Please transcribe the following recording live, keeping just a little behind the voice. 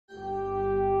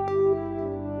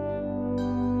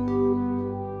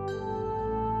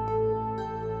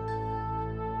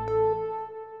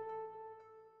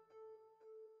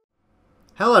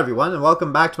Hello everyone, and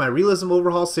welcome back to my Realism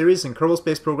Overhaul series in Kerbal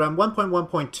Space Program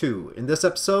 1.1.2. In this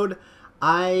episode,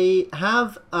 I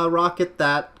have a rocket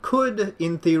that could,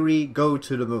 in theory, go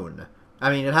to the moon. I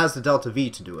mean, it has the Delta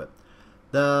V to do it.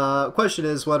 The question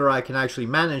is whether I can actually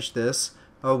manage this.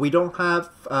 We don't have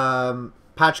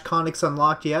patch conics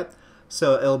unlocked yet,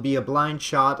 so it'll be a blind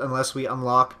shot unless we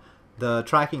unlock the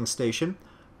tracking station.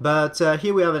 But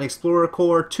here we have an Explorer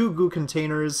core, 2 goo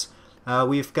containers,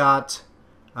 we've got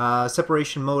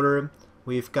separation motor,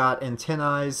 we've got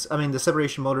antennae. I mean, the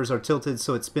separation motors are tilted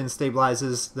so it spin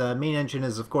stabilizes. The main engine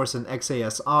is of course an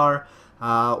XASR,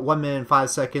 1 minute and 5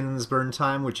 seconds burn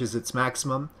time, which is its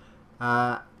maximum.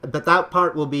 But that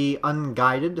part will be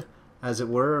unguided, as it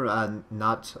were,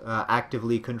 not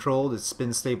actively controlled. It's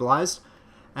spin stabilized.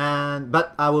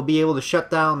 But I will be able to shut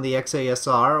down the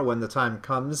XASR when the time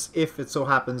comes, if it so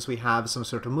happens we have some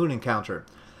sort of moon encounter.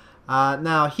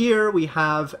 Now here we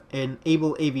have an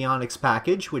Able Avionics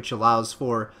package, which allows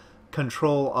for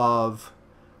control of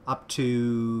up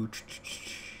to,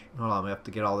 hold on, we have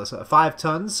to get all this, 5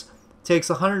 tons. Takes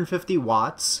 150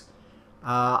 watts.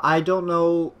 I don't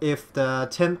know if the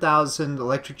 10,000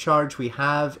 electric charge we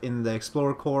have in the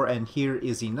Explorer core and here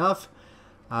is enough.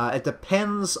 It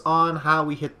depends on how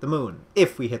we hit the moon,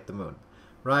 if we hit the moon,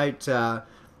 right?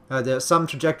 Some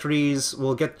trajectories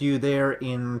will get you there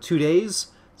in 2 days.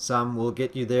 Some will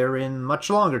get you there in much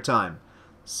longer time.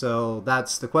 So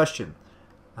that's the question.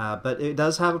 But it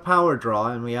does have a power draw,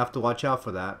 and we have to watch out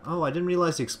for that. Oh, I didn't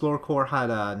realize the Explorer core had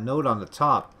a node on the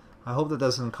top. I hope that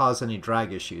doesn't cause any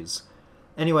drag issues.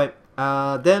 Anyway,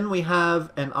 then we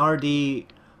have an RD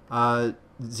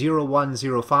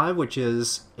 0105, which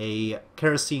is a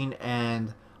kerosene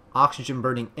and oxygen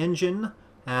burning engine,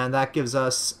 and that gives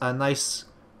us a nice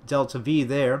Delta V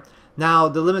there. Now,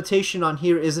 the limitation on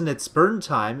here isn't its burn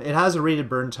time. It has a rated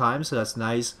burn time, so that's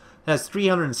nice. It has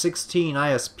 316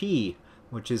 ISP,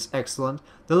 which is excellent.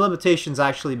 The limitation's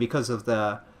actually because of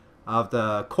the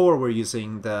core we're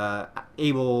using, the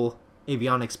Able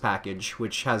Avionics package,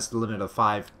 which has the limit of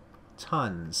 5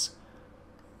 tons.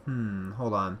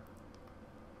 Hold on.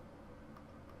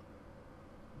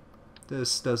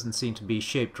 This doesn't seem to be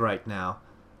shaped right now.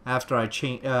 After I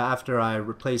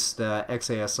replace the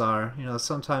XASR, you know,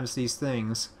 sometimes these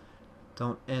things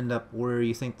don't end up where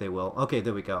you think they will. Okay,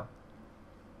 there we go.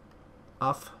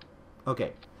 Off.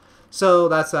 Okay. So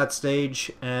that's that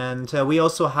stage, and we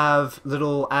also have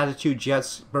little attitude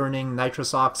jets burning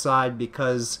nitrous oxide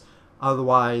because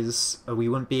otherwise we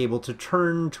wouldn't be able to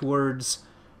turn towards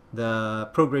the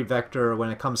prograde vector when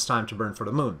it comes time to burn for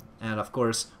the moon. And of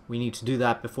course, we need to do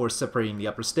that before separating the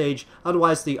upper stage.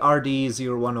 Otherwise, the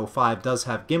RD0105 does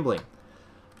have gimbling.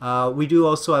 We do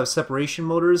also have separation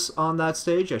motors on that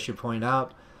stage, I should point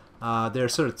out. They're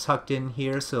sort of tucked in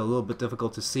here, so a little bit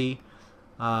difficult to see.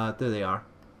 There they are.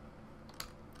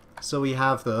 So we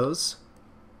have those.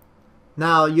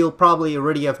 Now, you'll probably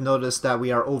already have noticed that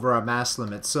we are over our mass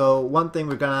limit. So one thing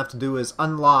we're going to have to do is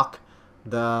unlock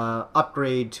the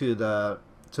upgrade to the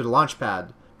launch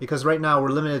pad, because right now we're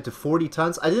limited to 40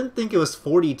 tons. I didn't think it was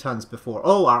 40 tons before.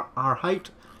 Oh, our height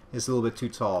is a little bit too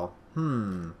tall.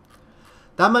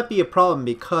 That might be a problem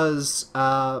because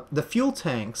the fuel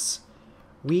tanks,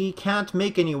 we can't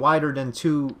make any wider than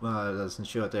 2, it doesn't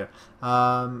show it there.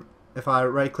 If I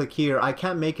right click here, I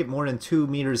can't make it more than 2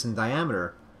 meters in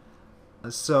diameter.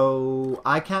 So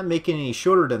I can't make it any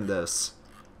shorter than this.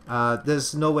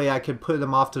 There's no way I could put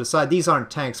them off to the side. These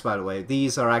aren't tanks, by the way.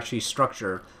 These are actually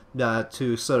structure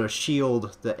to sort of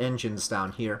shield the engines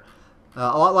down here.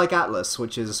 A lot like Atlas,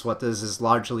 which is what this is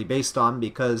largely based on,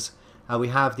 because we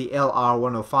have the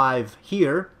LR105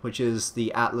 here, which is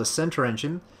the Atlas center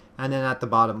engine, and then at the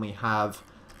bottom we have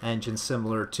engines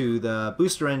similar to the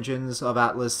booster engines of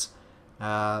Atlas,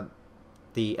 the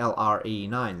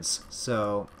LR89s.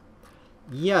 So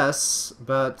yes,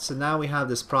 but now we have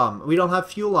this problem. We don't have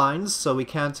fuel lines, so we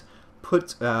can't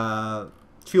put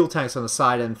fuel tanks on the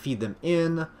side and feed them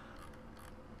in.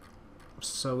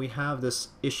 So we have this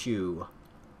issue.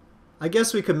 I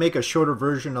guess we could make a shorter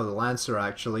version of the Lancer,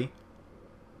 actually.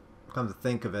 Come to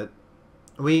think of it.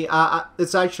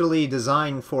 It's actually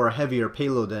designed for a heavier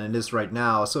payload than it is right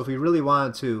now, so if we really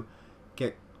wanted to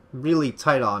get really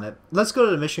tight on it, let's go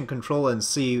to the mission control and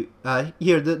see.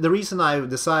 Here, the reason I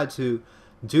decided to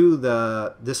do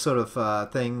this sort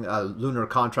of thing, lunar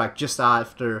contract, just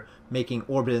after making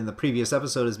orbit in the previous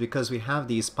episode is because we have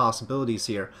these possibilities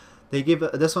here.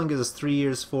 This one gives us 3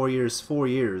 years, 4 years, 4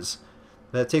 years,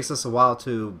 but it takes us a while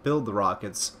to build the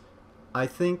rockets. I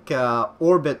think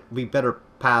orbit we better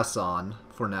pass on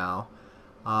for now.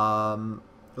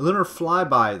 Lunar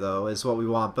flyby though is what we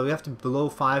want, but we have to be below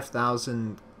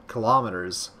 5,000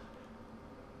 kilometers.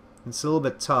 It's a little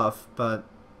bit tough, but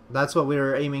that's what we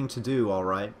were aiming to do,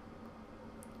 alright.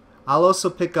 I'll also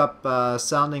pick up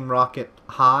Sounding Rocket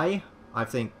High. I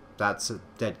think that's a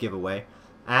dead giveaway.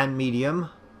 And Medium.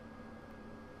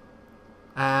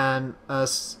 And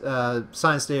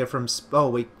science data from... Oh,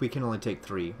 we can only take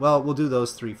 3. Well, we'll do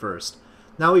those 3 first.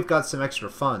 Now we've got some extra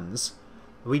funds.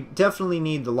 We definitely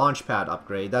need the launch pad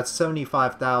upgrade. That's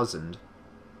 75,000.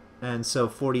 And so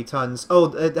 40 tons. Oh,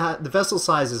 the vessel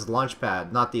size is the launch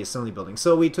pad, not the assembly building.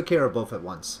 So we took care of both at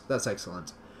once. That's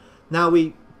excellent. Now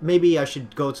maybe I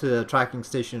should go to the tracking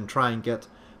station and try and get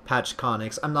patched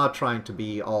conics. I'm not trying to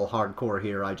be all hardcore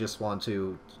here. I just want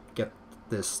to get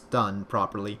this done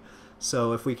properly.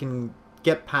 So if we can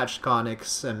get patched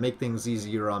conics and make things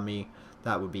easier on me,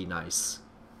 that would be nice.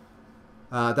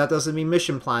 That doesn't mean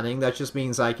mission planning. That just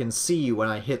means I can see when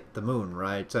I hit the moon,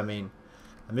 right? I mean,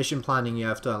 mission planning, you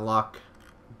have to unlock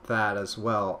that as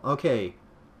well. Okay.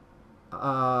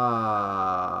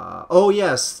 Oh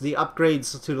yes, the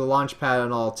upgrades to the launch pad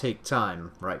and all take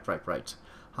time. Right.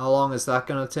 How long is that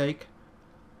gonna take?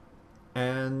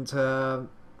 And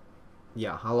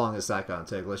yeah, how long is that gonna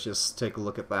take? Let's just take a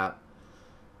look at that.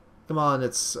 Come on,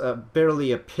 it's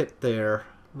barely a pit there.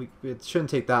 It shouldn't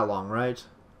take that long, right?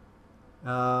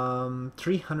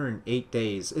 308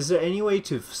 days. Is there any way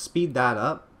to speed that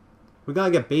up? We're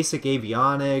gonna get basic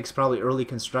avionics, probably early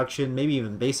construction, maybe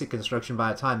even basic construction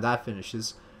by the time that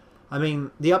finishes. I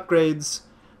mean, the upgrades,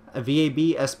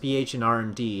 VAB, SPH, and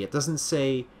R&D. It doesn't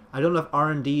say... I don't know if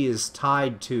R&D is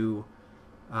tied to,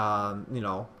 you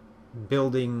know,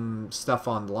 building stuff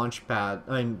on the launch pad.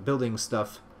 I mean, building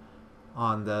stuff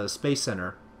on the Space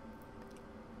Center.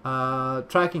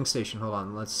 Tracking station, hold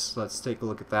on, let's take a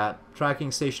look at that.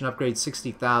 Tracking station upgrade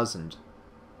 60,000.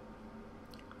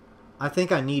 I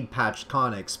think I need patched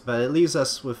conics, but it leaves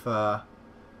us with,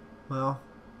 well,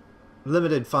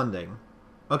 limited funding.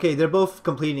 Okay, they're both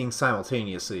completing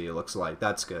simultaneously, it looks like.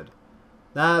 That's good.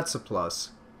 That's a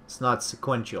plus. It's not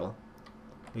sequential.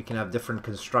 We can have different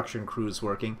construction crews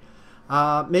working.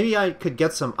 Maybe I could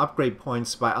get some upgrade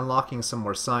points by unlocking some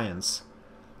more science.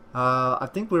 I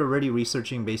think we're already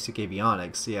researching basic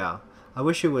avionics, yeah. I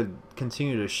wish it would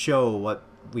continue to show what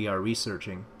we are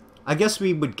researching. I guess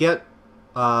we would get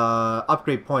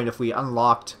upgrade point if we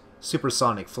unlocked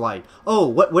supersonic flight. Oh,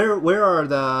 where are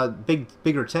the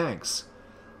bigger tanks?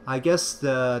 I guess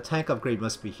the tank upgrade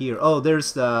must be here. Oh,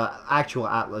 there's the actual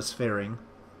Atlas fairing.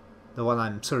 The one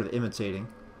I'm sort of imitating.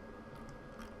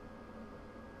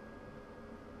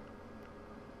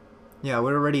 Yeah,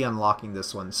 we're already unlocking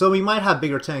this one. So we might have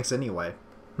bigger tanks anyway.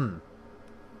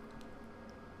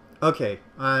 Okay,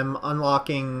 I'm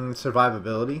unlocking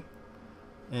survivability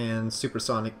and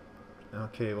supersonic.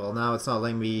 Okay, well now it's not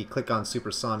letting me click on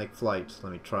supersonic flight.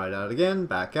 Let me try that again.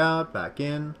 Back out, back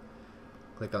in.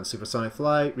 Click on supersonic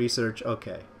flight, research,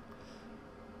 okay.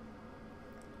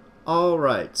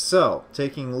 Alright, so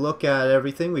taking a look at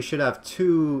everything, we should have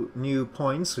 2 new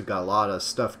points. We've got a lot of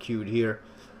stuff queued here.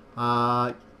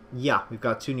 Yeah, we've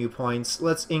got 2 new points.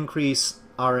 Let's increase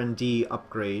R&D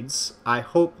upgrades. I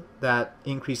hope that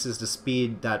increases the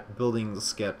speed that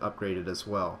buildings get upgraded as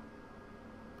well.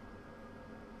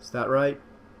 Is that right?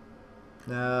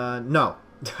 No.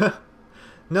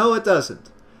 No, it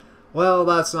doesn't. Well,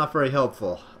 that's not very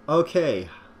helpful. Okay.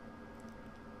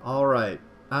 Alright.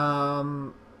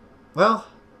 Well,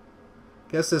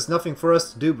 guess there's nothing for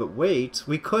us to do but wait.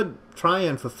 We could try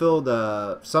and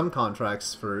fulfill some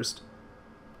contracts first.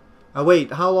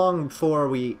 Wait, how long before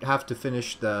we have to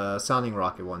finish the sounding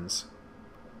rocket ones?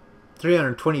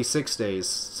 326 days,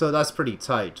 so that's pretty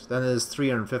tight. Then it is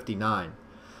 359.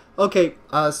 Okay,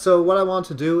 so what I want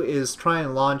to do is try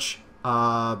and launch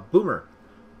Boomer.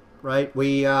 Right?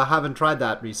 We haven't tried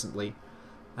that recently,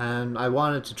 and I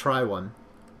wanted to try one.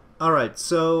 Alright,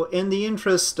 so in the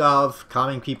interest of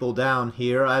calming people down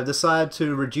here, I've decided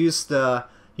to reduce the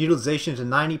utilization to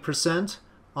 90%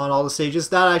 on all the stages.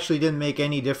 That actually didn't make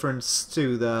any difference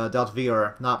to the Delta V,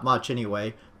 or not much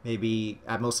anyway, maybe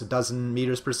at most a dozen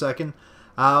meters per second.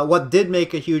 What did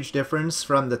make a huge difference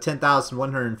from the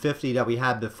 10,150 that we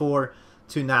had before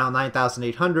to now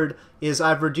 9,800 is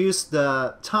I've reduced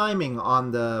the timing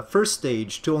on the first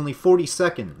stage to only 40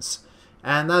 seconds.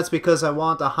 And that's because I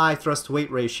want a high thrust-to-weight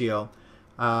ratio.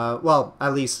 Well,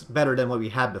 at least better than what we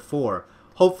had before.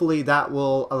 Hopefully that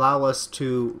will allow us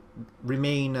to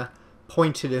remain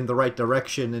pointed in the right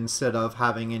direction instead of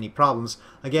having any problems.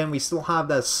 Again, we still have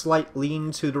that slight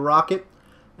lean to the rocket,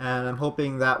 and I'm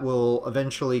hoping that will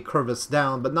eventually curve us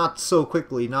down, but not so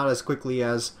quickly, not as quickly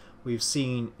as we've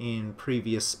seen in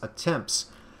previous attempts.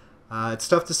 It's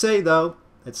tough to say, though.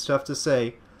 It's tough to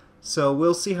say. So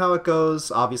we'll see how it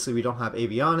goes. Obviously, we don't have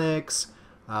avionics.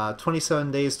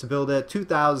 27 days to build it,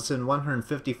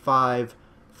 2,155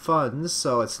 funds,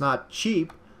 so it's not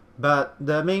cheap. But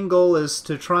the main goal is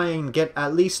to try and get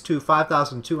at least to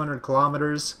 5,200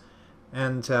 kilometers,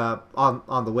 and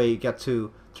on the way get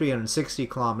to 360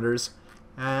 kilometers.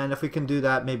 And if we can do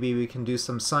that, maybe we can do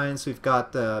some science. We've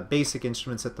got the basic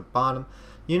instruments at the bottom.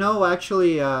 You know,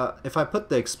 actually, if I put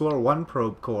the Explorer 1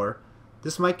 probe core,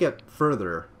 this might get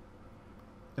further.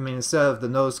 I mean, instead of the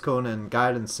nose cone and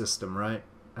guidance system, right?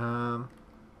 Wow,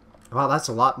 that's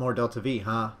a lot more delta V,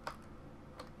 huh?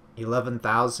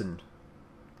 11,000.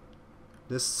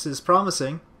 This is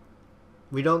promising.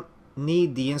 We don't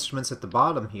need the instruments at the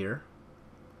bottom here.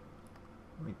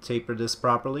 Let me taper this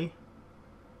properly.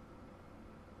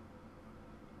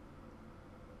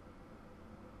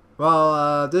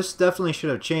 Well, this definitely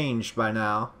should have changed by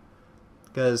now,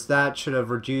 because that should have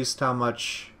reduced how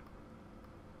much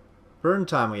burn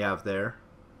time we have there.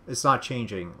 It's not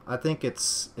changing. I think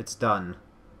it's done.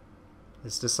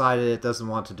 It's decided it doesn't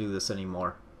want to do this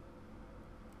anymore.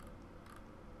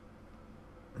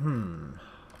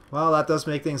 Well, that does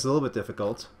make things a little bit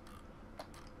difficult.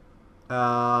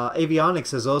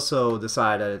 Avionics has also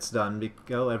decided it's done.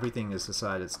 Oh, everything is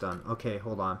decided it's done. Okay,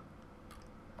 hold on.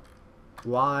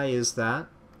 Why is that?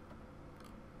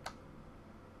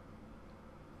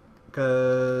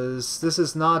 Because this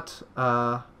is not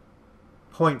a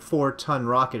 0.4 ton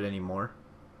rocket anymore.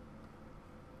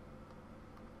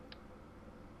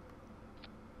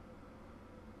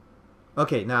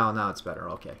 Okay, now it's better.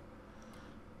 Okay.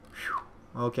 Whew.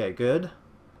 Okay, good.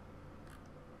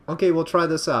 Okay, we'll try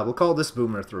this out. We'll call this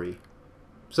Boomer 3.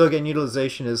 So again,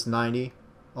 utilization is 90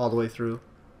 all the way through.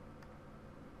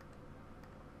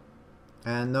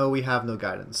 And no, we have no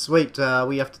guidance. Wait,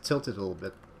 we have to tilt it a little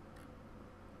bit.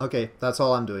 Okay, that's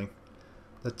all I'm doing.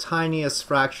 The tiniest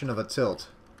fraction of a tilt.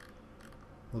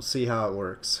 We'll see how it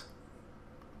works.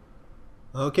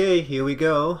 Okay, here we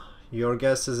go. Your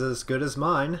guess is as good as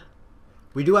mine.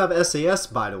 We do have SAS,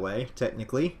 by the way,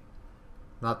 technically.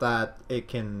 Not that it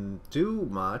can do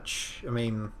much. I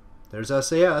mean, there's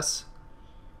SAS.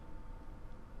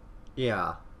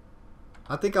 Yeah.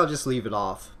 I think I'll just leave it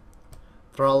off.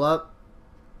 Throttle up.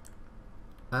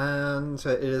 And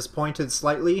it is pointed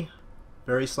slightly.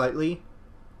 Very slightly.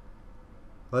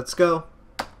 Let's go.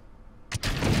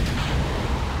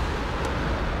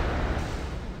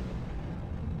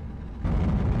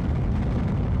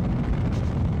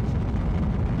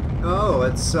 Oh,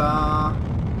 it's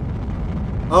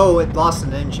oh, it lost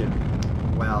an engine.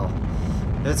 Well,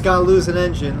 if it's gonna lose an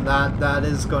engine, that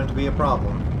is going to be a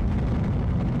problem.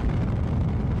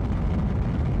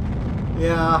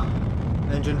 Yeah,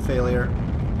 engine failure.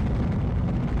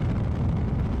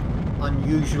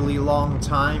 Unusually long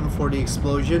time for the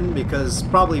explosion,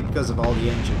 probably because of all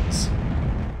the engines.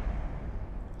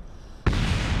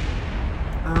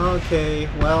 Okay,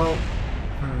 well,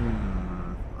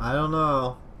 I don't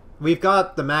know. We've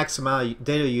got the max amount of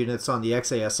data units on the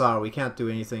XASR. We can't do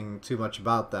anything too much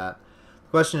about that. The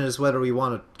question is whether we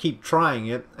want to keep trying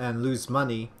it and lose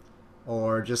money,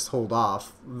 or just hold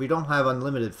off. We don't have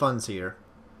unlimited funds here.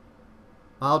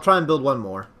 I'll try and build one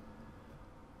more.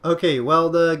 Okay, well,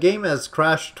 the game has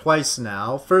crashed twice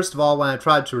now. First of all, when I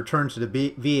tried to return to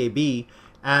the VAB,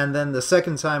 and then the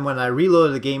second time when I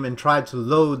reloaded the game and tried to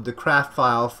load the craft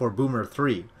file for Boomer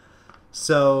 3.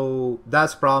 So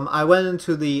that's a problem. I went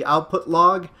into the output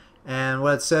log, and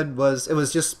what it said was it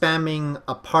was just spamming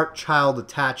a part child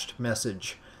attached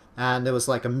message. And there was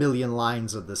like 1,000,000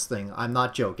 lines of this thing. I'm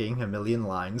not joking, 1,000,000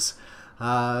 lines.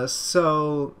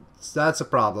 So that's a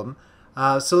problem.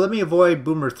 So let me avoid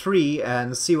Boomer 3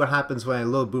 and see what happens when I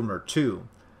load Boomer 2.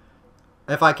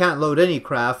 If I can't load any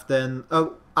craft, then...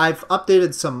 Oh, I've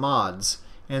updated some mods,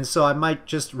 and so I might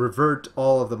just revert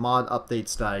all of the mod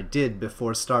updates that I did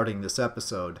before starting this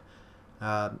episode.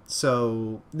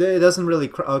 So it doesn't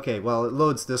really... Okay, well, it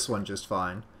loads this one just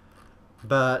fine.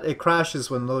 But it crashes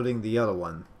when loading the other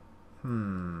one.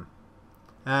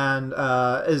 And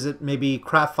is it maybe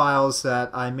craft files that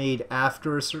I made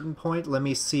after a certain point? Let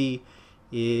me see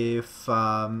if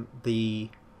the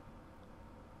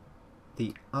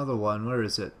other one, where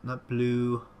is it? Not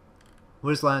blue.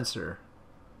 Where's Lancer?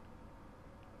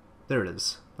 There it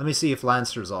is. Let me see if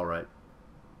Lancer's alright.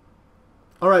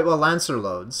 Alright, well, Lancer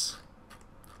loads.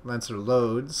 Lancer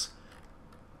loads.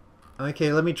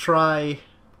 Okay, let me try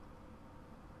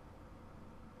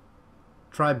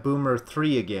Boomer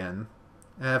 3 again.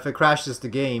 And if it crashes the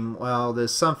game, well,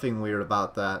 there's something weird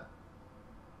about that.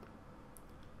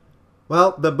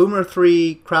 Well, the Boomer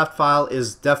 3 craft file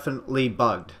is definitely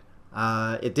bugged.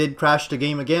 It did crash the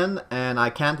game again, and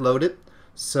I can't load it.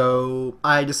 So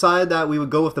I decided that we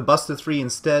would go with the Buster 3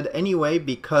 instead anyway,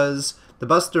 because the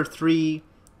Buster 3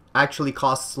 actually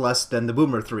costs less than the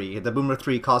Boomer 3. The Boomer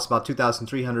 3 costs about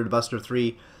 2,300, the Buster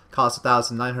 3 costs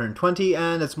 1,920,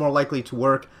 and it's more likely to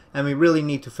work, and we really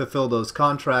need to fulfill those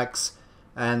contracts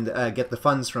and get the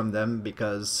funds from them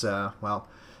because, well,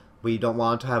 we don't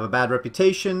want to have a bad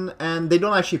reputation, and they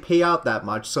don't actually pay out that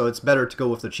much, so it's better to go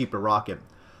with the cheaper rocket.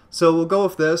 So we'll go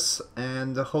with this,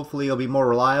 and hopefully it'll be more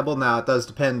reliable. Now, it does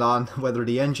depend on whether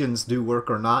the engines do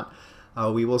work or not.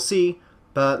 We will see,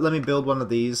 but let me build one of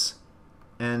these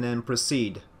and then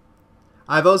proceed.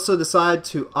 I've also decided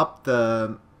to up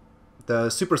the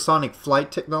supersonic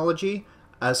flight technology,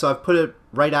 so I've put it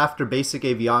right after basic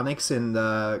avionics in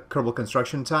the Kerbal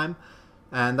Construction Time,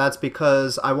 and that's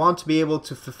because I want to be able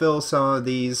to fulfill some of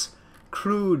these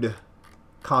crewed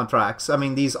contracts. I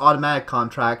mean, these automatic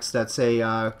contracts that say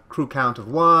crew count of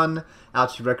 1,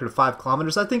 altitude record of 5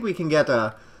 kilometers. I think we can get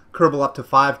a Kerbal up to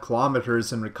 5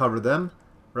 kilometers and recover them,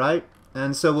 right?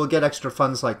 And so we'll get extra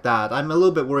funds like that. I'm a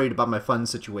little bit worried about my fund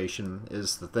situation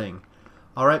is the thing.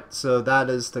 Alright, so that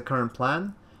is the current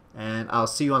plan, and I'll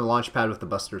see you on the launch pad with the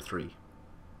Buster 3.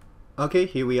 Okay,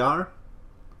 here we are.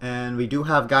 And we do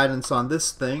have guidance on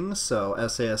this thing, so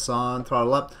SAS on,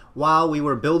 throttle up. While we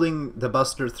were building the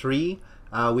Buster 3,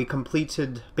 we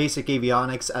completed basic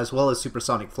avionics as well as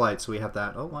supersonic flight, so we have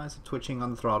that. Oh, why is it twitching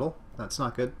on the throttle? That's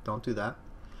not good. Don't do that.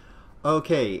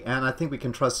 Okay, and I think we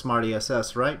can trust Smart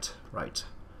ESS, right? Right.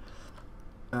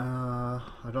 I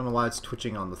don't know why it's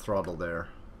twitching on the throttle there.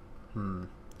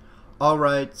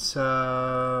 Alright,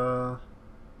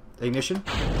 ignition.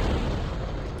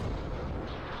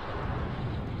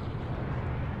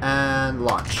 And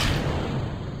launch.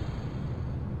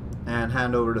 And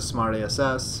hand over to Smart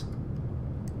ESS.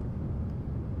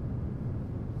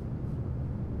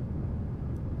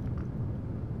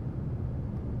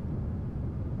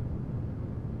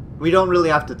 We don't really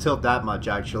have to tilt that much,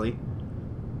 actually.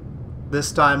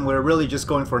 This time we're really just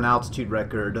going for an altitude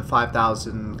record of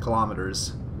 5,000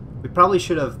 kilometers. We probably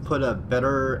should have put a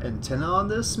better antenna on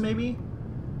this, maybe?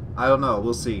 I don't know,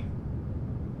 we'll see.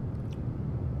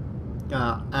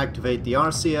 Gonna activate the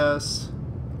RCS.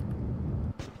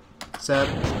 Set.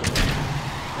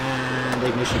 And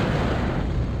ignition.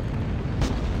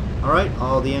 Alright,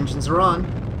 all the engines are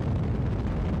on.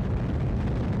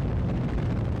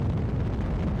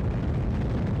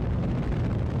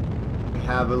 We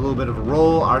have a little bit of a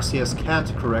roll. RCS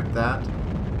can't correct that.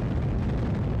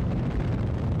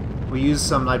 We use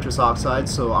some nitrous oxide,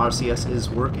 so RCS is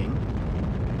working.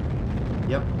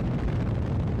 Yep.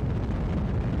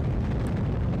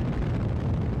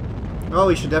 Oh,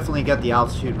 we should definitely get the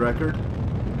altitude record.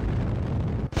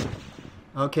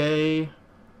 Okay.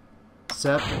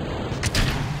 Set.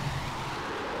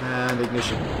 And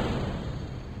ignition.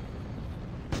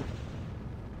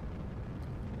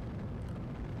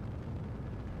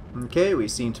 Okay, we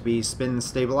seem to be spin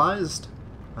stabilized.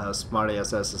 Smart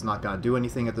ESS is not going to do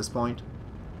anything at this point.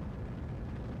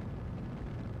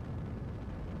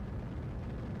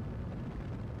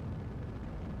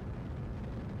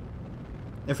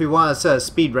 If we want to set a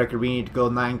speed record, we need to go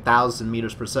 9,000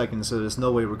 meters per second, so there's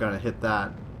no way we're going to hit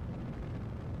that.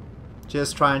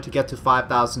 Just trying to get to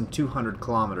 5,200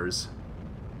 kilometers.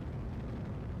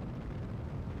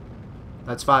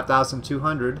 That's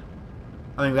 5,200.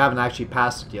 I mean, we haven't actually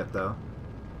passed it yet, though.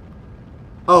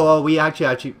 Oh, we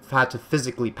actually had to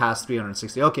physically pass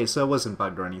 360. Okay, so it wasn't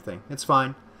bugged or anything. It's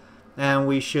fine. And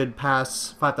we should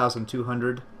pass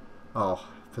 5,200. Oh,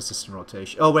 persistent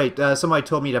rotation. Oh, wait, somebody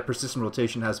told me that persistent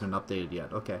rotation hasn't been updated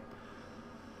yet. Okay.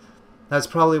 That's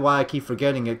probably why I keep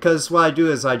forgetting it. Because what I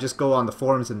do is I just go on the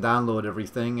forums and download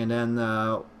everything. And then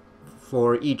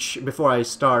for each, before I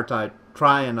start, I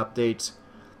try and update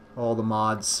all the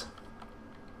mods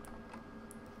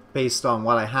based on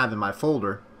what I have in my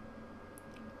folder.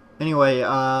 Anyway,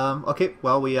 okay,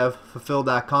 well, we have fulfilled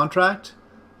that contract.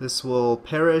 This will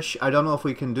perish. I don't know if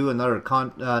we can do another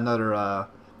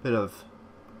bit of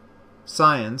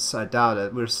science. I doubt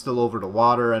it. We're still over to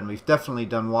water, and we've definitely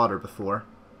done water before.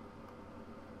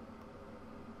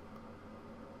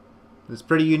 It's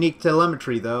pretty unique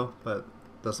telemetry, though, but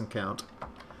doesn't count.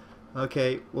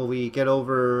 Okay, will we get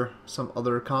over some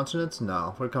other continents?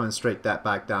 No, we're coming straight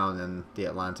back down in the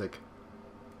Atlantic.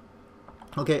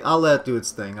 Okay, I'll let it do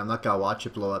its thing. I'm not gonna watch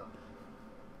it blow up.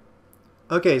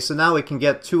 Okay, so now we can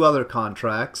get 2 other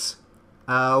contracts.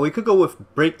 We could go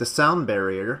with break the sound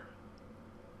barrier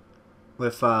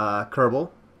with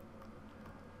Kerbal.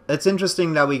 It's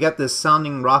interesting that we get this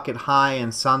sounding rocket high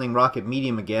and sounding rocket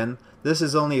medium again. This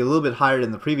is only a little bit higher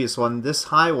than the previous one. This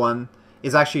high one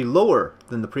is actually lower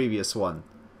than the previous one.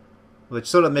 which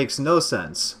sort of makes no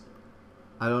sense.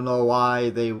 I don't know why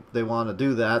they want to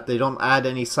do that. They don't add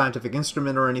any scientific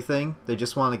instrument or anything. They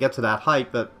just want to get to that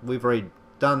height, but we've already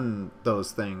done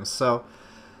those things. So,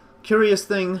 curious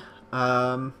thing.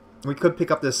 We could pick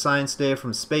up this science data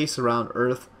from space around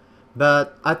Earth,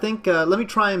 but I think let me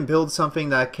try and build something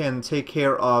that can take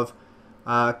care of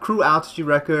crew altitude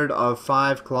record of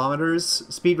 5 kilometers,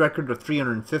 speed record of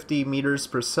 350 meters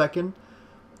per second,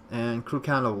 and crew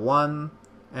count of 1.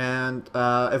 And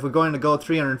if we're going to go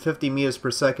 350 meters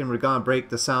per second, we're going to break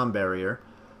the sound barrier.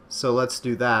 So let's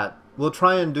do that. We'll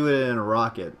try and do it in a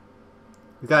rocket.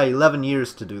 We've got 11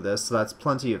 years to do this, so that's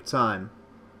plenty of time.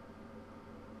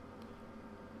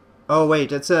 Oh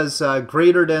wait, it says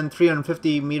greater than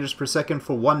 350 meters per second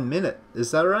for 1 minute.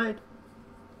 Is that right?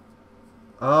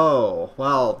 Oh,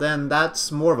 well, then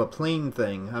that's more of a plane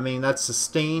thing. I mean, that's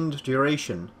sustained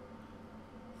duration.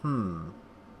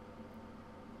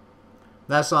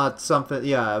 That's not something,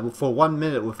 yeah, for 1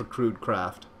 minute with a crewed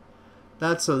craft.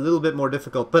 That's a little bit more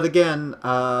difficult. But again,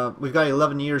 we've got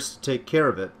 11 years to take care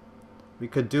of it. We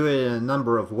could do it in a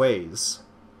number of ways.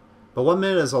 But 1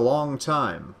 minute is a long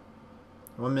time.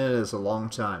 1 minute is a long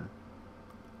time.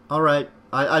 Alright,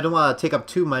 I don't want to take up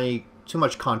too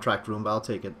much contract room, but I'll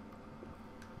take it.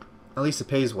 At least it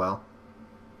pays well.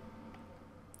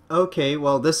 Okay,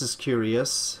 well, this is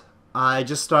curious. I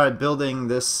just started building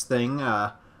this thing.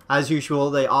 As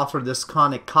usual, they offer this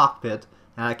conic cockpit,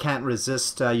 and I can't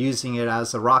resist using it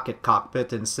as a rocket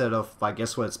cockpit instead of, I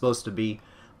guess, what it's supposed to be,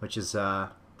 which is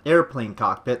airplane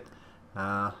cockpit.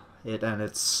 And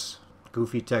its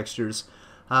goofy textures.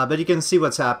 But you can see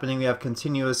what's happening. We have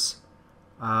continuous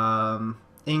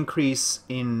increase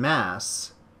in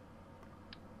mass,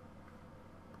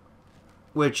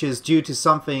 which is due to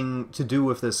something to do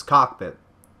with this cockpit.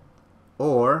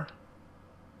 Or,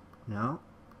 no.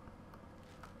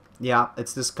 Yeah,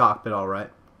 it's this cockpit,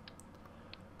 alright.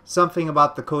 Something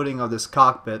about the coding of this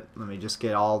cockpit. Let me just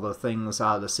get all the things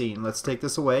out of the scene. Let's take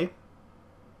this away.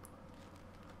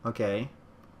 Okay.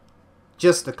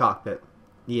 Just the cockpit.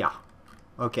 Yeah.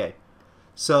 Okay.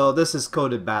 So this is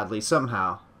coded badly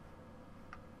somehow.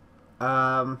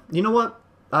 You know what?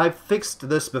 I've fixed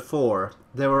this before.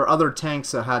 There were other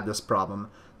tanks that had this problem.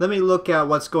 Let me look at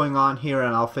what's going on here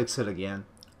and I'll fix it again.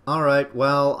 Alright,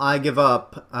 well, I give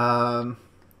up.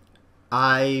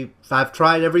 I've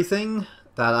tried everything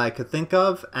that I could think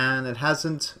of, and it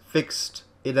hasn't fixed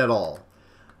it at all.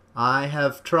 I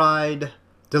have tried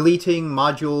deleting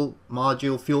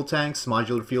modular fuel tanks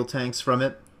from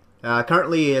it.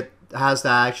 Currently, it has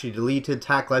that actually deleted.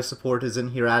 TAC life support is in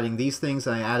here adding these things,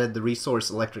 and I added the resource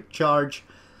electric charge.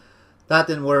 That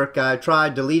didn't work. I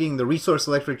tried deleting the resource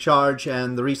electric charge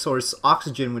and the resource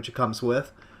oxygen, which it comes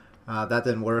with. That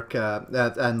didn't work,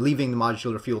 and leaving the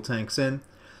modular fuel tanks in.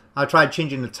 I tried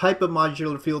changing the type of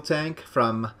modular fuel tank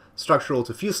from structural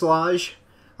to fuselage.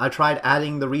 I tried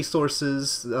adding the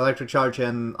resources, the electric charge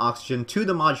and oxygen to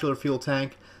the modular fuel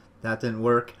tank. That didn't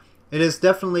work. It is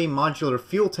definitely modular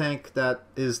fuel tank that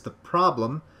is the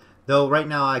problem, though right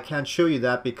now I can't show you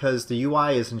that because the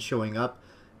UI isn't showing up,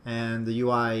 and the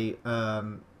UI,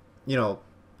 you know,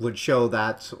 would show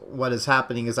that what is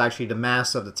happening is actually the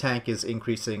mass of the tank is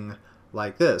increasing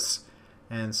like this.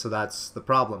 And so that's the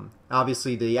problem.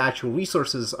 Obviously, the actual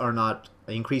resources are not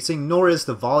increasing, nor is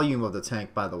the volume of the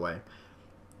tank, by the way.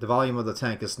 The volume of the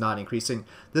tank is not increasing.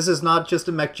 This is not just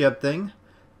a MechJeb thing,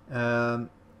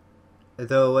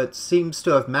 though it seems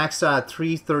to have maxed out at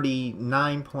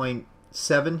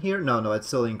 339.7 here. No, it's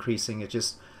still increasing. It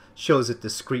just shows it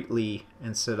discretely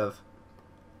instead of...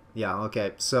 Yeah,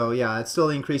 okay. So, yeah, it's still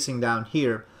increasing down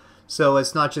here. So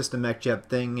it's not just a MechJeb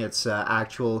thing, it's an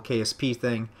actual KSP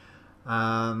thing.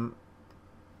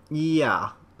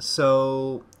 Yeah,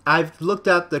 so I've looked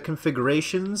at the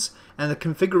configurations, and the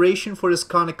configuration for this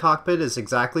conic cockpit is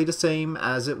exactly the same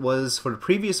as it was for the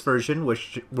previous version,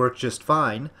 which worked just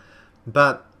fine.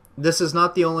 But this is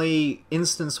not the only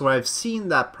instance where I've seen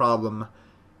that problem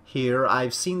here.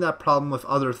 I've seen that problem with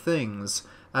other things,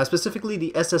 specifically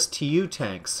the SSTU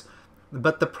tanks.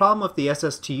 But the problem with the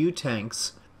SSTU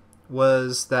tanks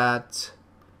was that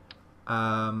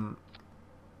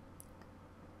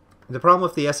the problem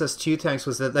with the SSTU tanks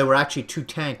was that there were actually 2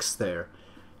 tanks there,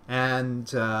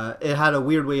 and it had a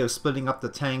weird way of splitting up the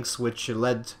tanks, which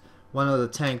led one of the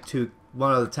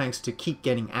tanks to keep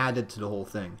getting added to the whole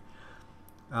thing.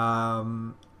 I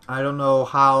don't know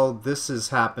how this is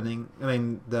happening. I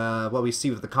mean, what we see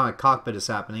with the conic cockpit is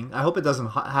happening. I hope it doesn't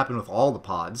happen with all the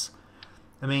pods.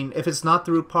 I mean, if it's not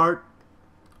the root part...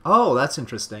 Oh, that's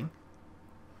interesting.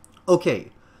 Okay,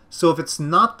 so if it's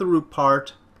not the root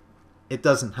part, it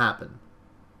doesn't happen.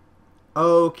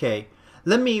 Okay,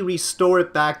 Let me restore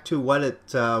it back to what it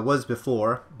was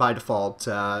before by default,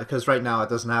 because right now it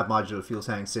doesn't have modular fuel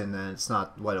tanks in and it's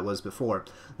not what it was before.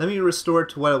 Let me restore it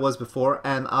to what it was before,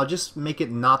 and I'll just make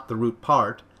it not the root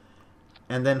part,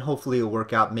 and then hopefully it'll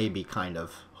work out, maybe, kind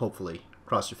of. Hopefully.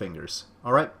 Cross your fingers.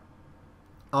 Alright?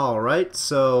 Alright,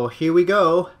 so here we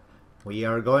go. We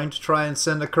are going to try and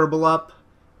send a Kerbal up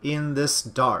in this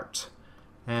dart.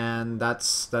 And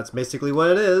that's basically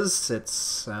what it is.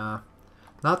 It's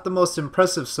not the most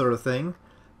impressive sort of thing,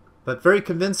 but very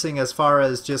convincing as far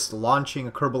as just launching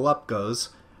a Kerbal up goes.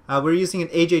 We're using an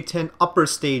AJ-10 upper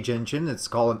stage engine. It's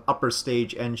called an upper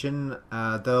stage engine,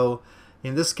 though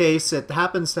in this case it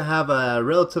happens to have a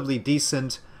relatively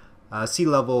decent sea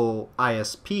level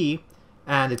ISP,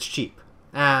 and it's cheap,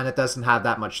 and it doesn't have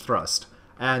that much thrust.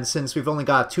 And since we've only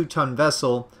got a 2-ton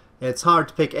vessel, it's hard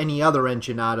to pick any other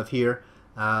engine out of here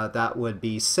that would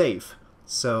be safe.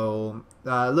 So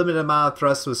limited amount of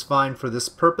thrust was fine for this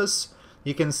purpose.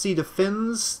 You can see the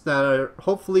fins that are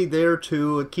hopefully there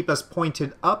to keep us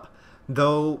pointed up,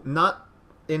 though not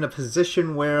in a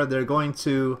position where they're going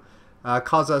to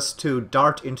cause us to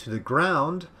dart into the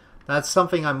ground. That's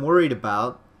something I'm worried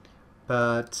about.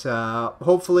 But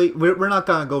hopefully, we're not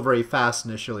going to go very fast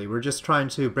initially. We're just trying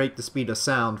to break the speed of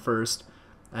sound first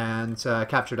and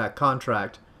capture that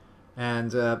contract.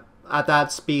 And at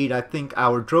that speed, I think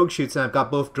our drogue chutes, and I've got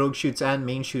both drogue chutes and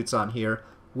main chutes on here,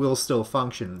 will still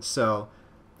function. So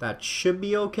that should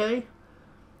be okay.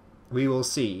 We will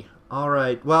see.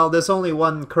 Alright, well, there's only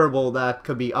one Kerbal that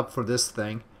could be up for this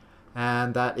thing,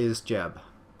 and that is Jeb.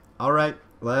 Alright,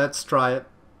 let's try it.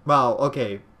 Well,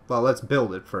 okay. Well, let's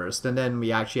build it first, and then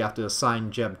we actually have to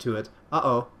assign Jeb to it.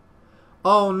 Uh-oh.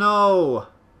 Oh, no!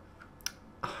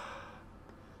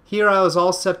 Here I was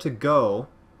all set to go,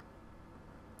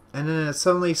 and then it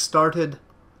suddenly started...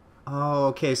 Oh,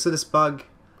 okay, so this bug...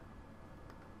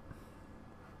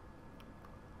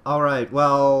 Alright,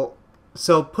 well...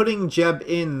 So putting Jeb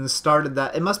in started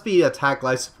that. It must be a attack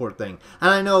life support thing. And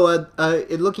I know,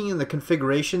 looking in the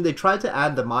configuration, they tried to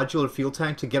add the modular fuel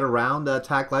tank to get around the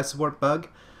attack life support bug.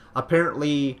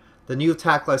 Apparently, the new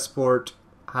attack life support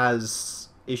has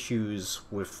issues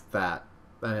with that,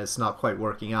 and it's not quite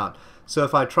working out. So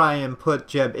if I try and put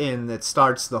Jeb in, it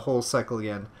starts the whole cycle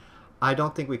again. I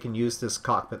don't think we can use this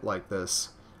cockpit like this.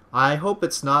 I hope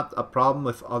it's not a problem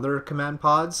with other command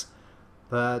pods,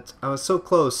 but I was so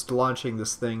close to launching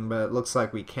this thing, but it looks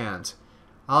like we can't.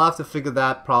 I'll have to figure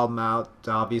that problem out.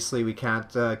 Obviously we can't,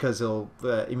 because it'll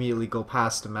immediately go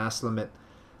past the mass limit,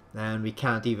 and we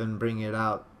can't even bring it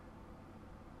out.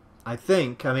 I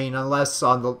think, I mean, unless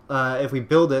on the, if we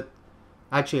build it,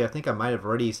 actually I think I might have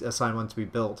already assigned one to be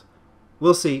built.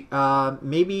 We'll see.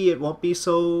 Maybe it won't be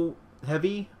so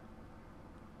heavy.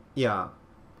 Yeah.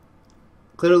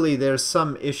 Clearly there's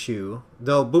some issue,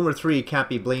 though Boomer 3 can't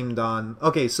be blamed on...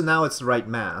 Okay, so now it's the right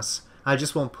mass. I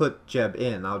just won't put Jeb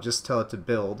in. I'll just tell it to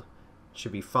build. It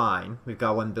should be fine. We've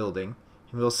got one building.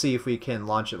 And we'll see if we can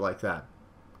launch it like that.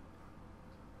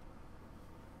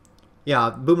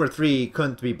 Yeah, Boomer 3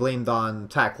 couldn't be blamed on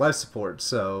attack life support,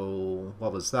 so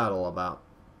what was that all about?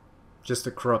 Just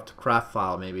a corrupt craft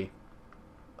file, maybe.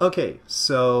 Okay,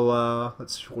 so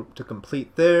let's work to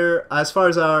complete there. As far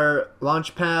as our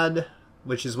launch pad,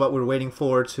 which is what we're waiting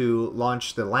for to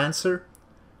launch the Lancer,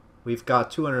 we've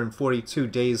got 242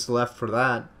 days left for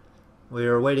that.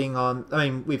 We're waiting on, I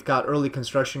mean, we've got early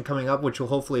construction coming up, which will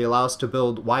hopefully allow us to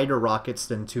build wider rockets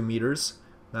than 2 meters.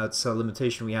 That's a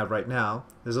limitation we have right now.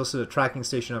 There's also the tracking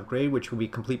station upgrade, which will be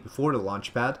complete before the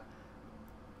launch pad.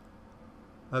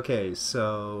 Okay,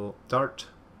 so Dart.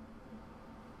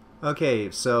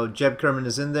 Okay, so Jeb Kerman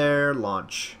is in there.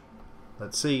 Launch.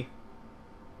 Let's see.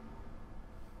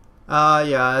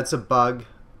 Yeah, it's a bug.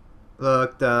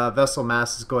 Look, the vessel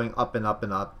mass is going up and up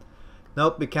and up.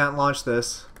 Nope, we can't launch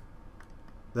this.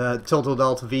 The total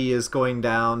delta V is going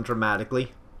down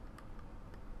dramatically.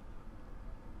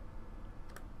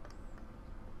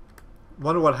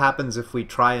 Wonder what happens if we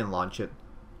try and launch it.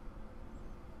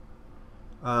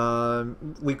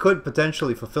 We could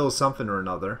potentially fulfill something or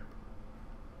another.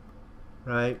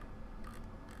 Right?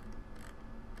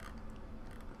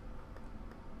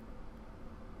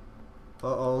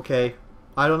 Okay.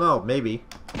 I don't know, maybe.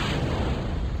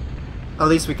 At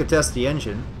least we could test the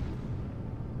engine.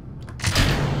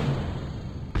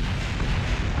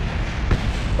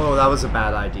 Oh, that was a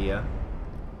bad idea.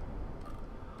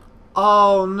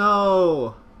 Oh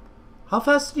no! How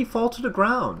fast did he fall to the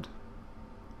ground?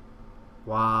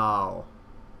 Wow.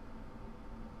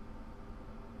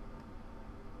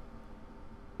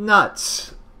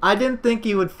 Nuts. I didn't think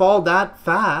he would fall that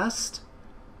fast.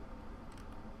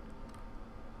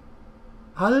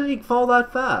 How did he fall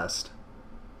that fast?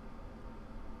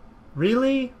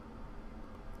 Really?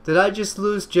 Did I just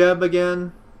lose Jeb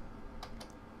again?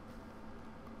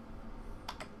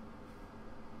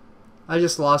 I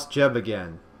just lost Jeb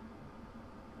again.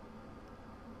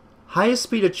 Highest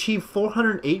speed achieved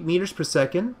 408 meters per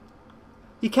second?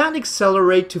 You can't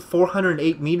accelerate to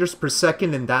 408 meters per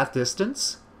second in that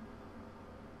distance?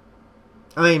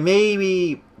 I mean,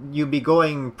 maybe you'd be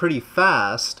going pretty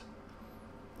fast,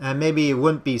 and maybe it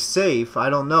wouldn't be safe, I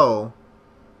don't know.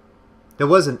 There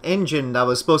was an engine that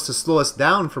was supposed to slow us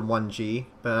down from 1G,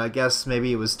 but I guess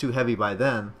maybe it was too heavy by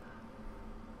then.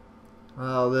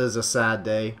 Well, this is a sad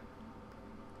day.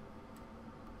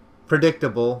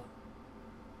 Predictable,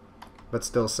 but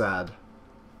still sad.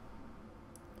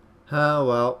 Oh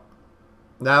well,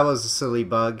 that was a silly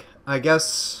bug. I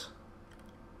guess,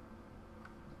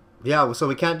 yeah, so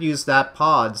we can't use that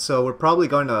pod, so we're probably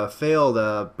going to fail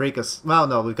to break us. Well,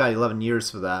 no, we've got 11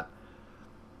 years for that.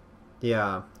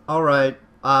 Yeah, alright.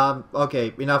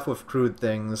 Okay, enough with crude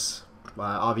things.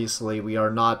 Obviously, we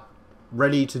are not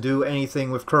ready to do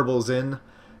anything with Kerbals in.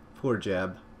 Poor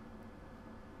Jeb.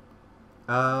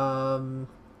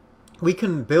 We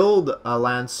can build a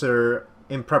Lancer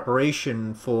in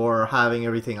preparation for having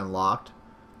everything unlocked.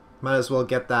 Might as well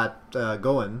get that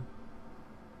going.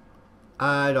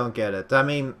 I don't get it. I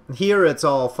mean, here it's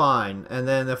all fine, and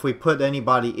then if we put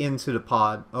anybody into the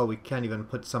pod... Oh, we can't even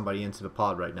put somebody into the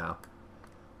pod right now.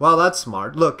 Well, that's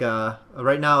smart. Look,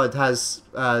 right now it has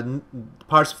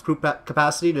parts of crew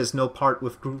capacity. There's no part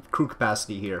with crew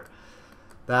capacity here.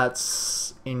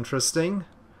 That's interesting.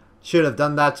 Should have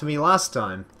done that to me last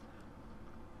time.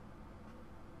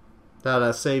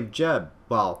 That saved Jeb.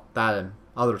 Well, that and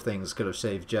other things could have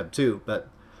saved Jeb too, but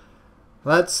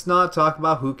let's not talk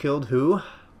about who killed who.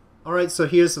 Alright, so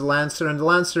here's the Lancer, and the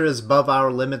Lancer is above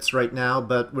our limits right now,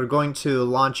 but we're going to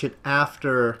launch it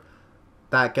after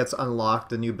that gets unlocked,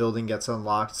 the new building gets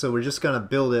unlocked, so we're just going to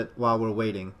build it while we're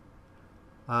waiting.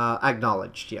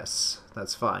 Acknowledged, yes,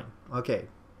 that's fine. Okay.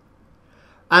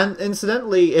 And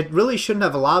incidentally, it really shouldn't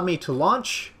have allowed me to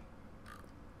launch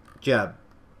Jeb,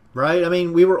 right? I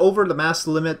mean, we were over the mass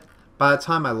limit by the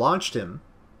time I launched him,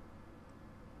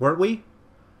 weren't we?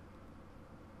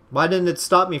 Why didn't it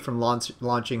stop me from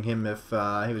launching him if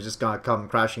he was just going to come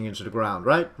crashing into the ground,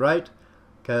 right? Right?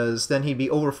 Because then he'd be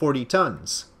over 40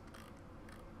 tons.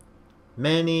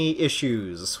 Many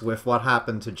issues with what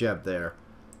happened to Jeb there.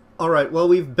 Alright, well,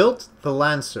 we've built the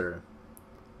Lancer.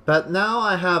 But now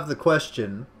I have the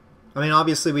question. I mean,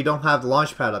 obviously we don't have the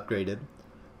launch pad upgraded.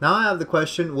 Now I have the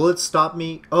question, will it stop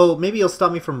me? Oh, maybe it'll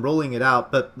stop me from rolling it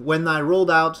out. But when I rolled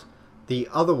out the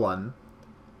other one,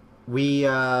 we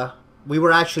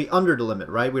were actually under the limit,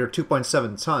 right? We were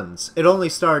 2.7 tons. It only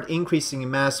started increasing in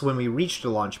mass when we reached the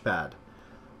launch pad.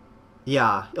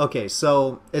 Yeah, okay,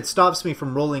 so it stops me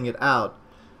from rolling it out.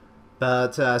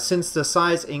 But since the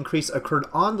size increase occurred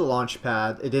on the launch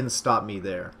pad, it didn't stop me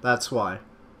there. That's why.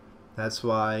 That's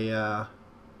why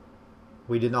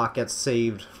we did not get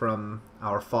saved from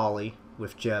our folly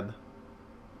with Jeb.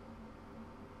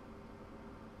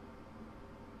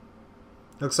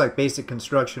 Looks like basic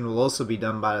construction will also be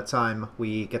done by the time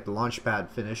we get the launch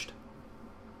pad finished.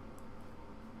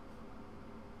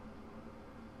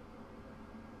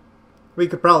 We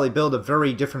could probably build a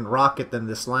very different rocket than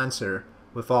this Lancer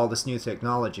with all this new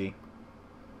technology.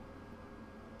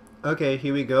 Okay,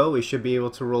 here we go. We should be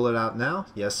able to roll it out now.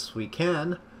 Yes, we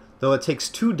can. Though it takes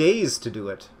 2 days to do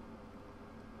it.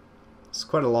 It's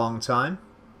quite a long time.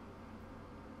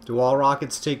 Do all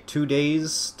rockets take 2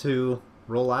 days to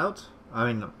roll out?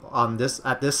 I mean,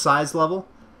 at this size level?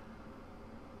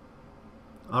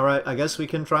 Alright, I guess we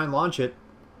can try and launch it.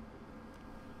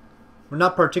 We're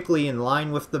not particularly in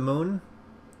line with the moon.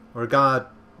 We're gonna,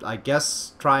 I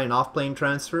guess, try an off-plane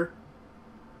transfer.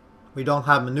 We don't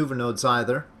have maneuver nodes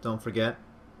either, don't forget.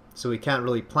 So we can't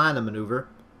really plan a maneuver.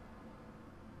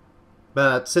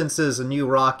 But since this is a new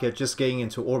rocket, just getting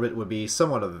into orbit would be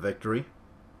somewhat of a victory.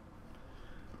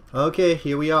 Okay,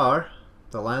 here we are.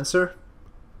 The Lancer.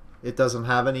 It doesn't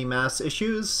have any mass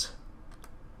issues.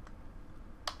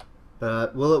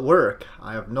 But will it work?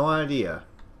 I have no idea.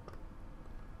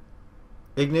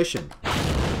 Ignition.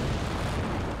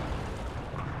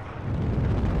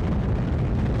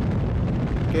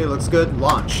 Okay, looks good.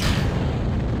 Launch.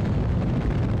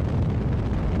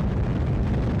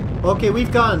 Okay,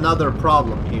 we've got another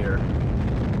problem here.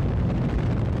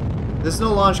 There's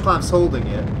no launch clamps holding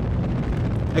it.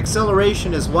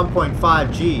 Acceleration is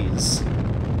 1.5 Gs.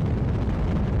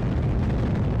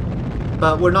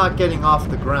 But we're not getting off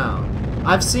the ground.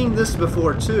 I've seen this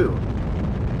before too.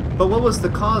 But what was the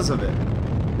cause of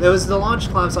it? There was the launch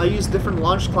clamps. I used different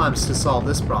launch clamps to solve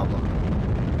this problem.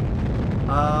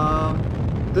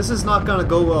 This is not gonna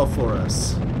go well for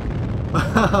us.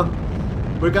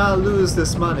 We're gonna lose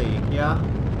this money, yeah?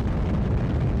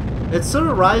 It's sort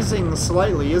of rising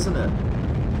slightly, isn't it?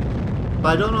 But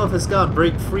I don't know if it's gonna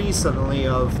break free suddenly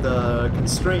of the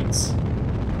constraints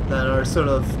that are sort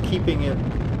of keeping it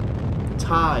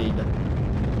tied.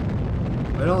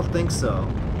 I don't think so.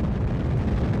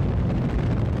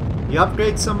 You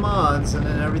upgrade some mods and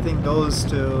then everything goes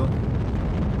to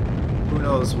who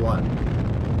knows what.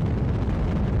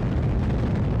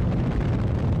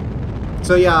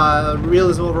 So yeah,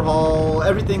 Realism Overhaul,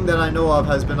 everything that I know of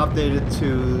has been updated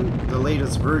to the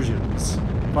latest versions,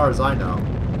 as far as I know.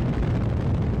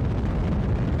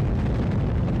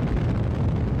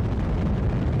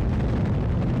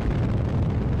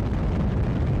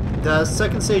 The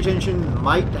second stage engine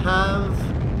might have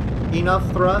enough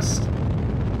thrust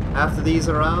after these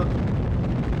are out.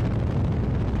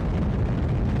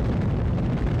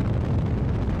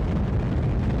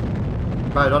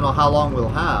 But I don't know how long we'll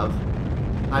have.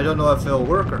 I don't know if it'll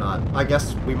work or not. I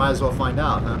guess we might as well find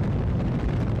out, huh?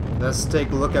 Let's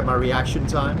take a look at my reaction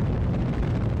time.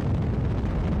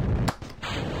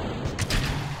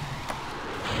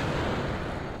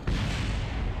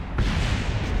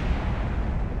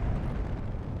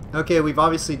 Okay, we've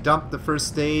obviously dumped the first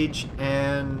stage,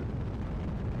 and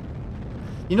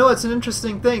you know, it's an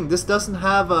interesting thing. This doesn't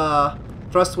have a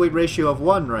thrust weight ratio of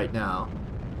 1 right now,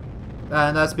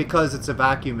 and that's because it's a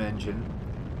vacuum engine.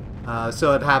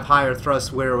 So it'd have higher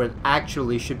thrust where it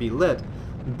actually should be lit.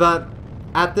 But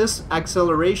at this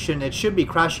acceleration, it should be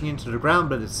crashing into the ground,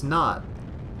 but it's not.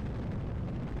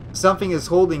 Something is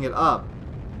holding it up,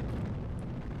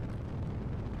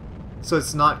 so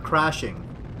it's not crashing.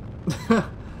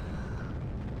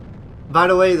 By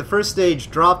the way, the first stage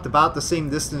dropped about the same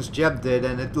distance Jeb did,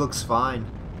 and it looks fine.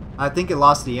 I think it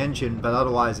lost the engine, but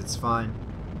otherwise it's fine.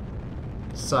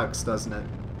 Sucks, doesn't it?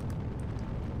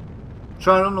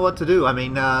 So I don't know what to do. I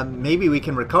mean, maybe we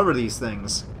can recover these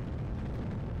things.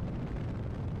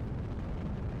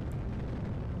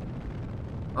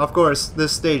 Of course,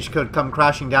 this stage could come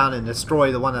crashing down and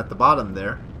destroy the one at the bottom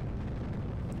there.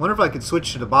 Wonder if I could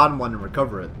switch to the bottom one and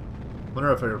recover it.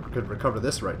 Wonder if I could recover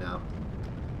this right now.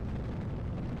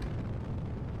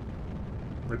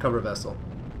 Recover vessel.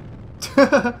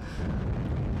 Well,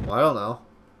 I don't know.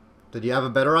 Did you have a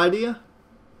better idea?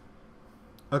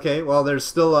 Okay, well, there's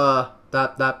still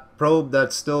that probe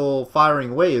that's still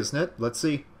firing away, isn't it? Let's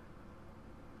see.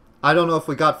 I don't know if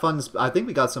we got funds. I think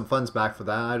we got some funds back for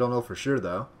that. I don't know for sure,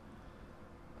 though.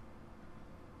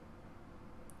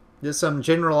 There's some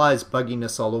generalized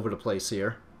bugginess all over the place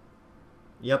here.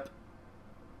 Yep.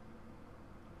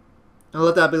 I'll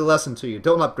let that be a lesson to you.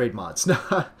 Don't upgrade mods.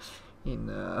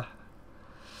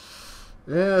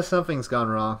 Yeah, something's gone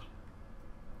wrong.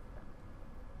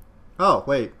 Oh,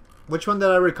 wait. Which one did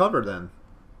I recover then?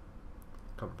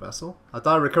 Recover vessel? I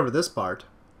thought I recovered this part,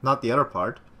 not the other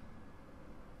part.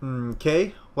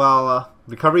 Okay, well,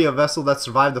 recovery of vessel that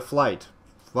survived the flight.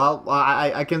 Well,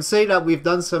 I can say that we've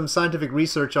done some scientific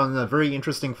research on a very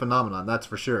interesting phenomenon, that's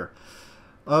for sure.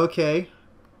 Okay.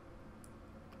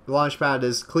 The launch pad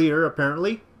is clear,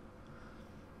 apparently.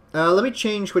 Let me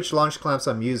change which launch clamps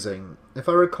I'm using. If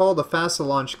I recall, the FASA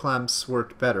launch clamps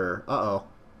worked better. Uh-oh.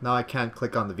 Now I can't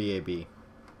click on the VAB.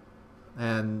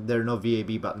 And there are no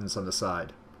VAB buttons on the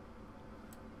side.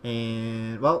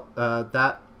 And, well,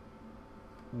 that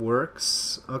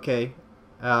works. Okay.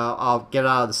 I'll get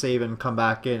out of the save and come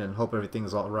back in and hope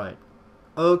everything's alright.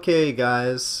 Okay,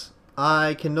 guys.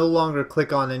 I can no longer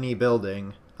click on any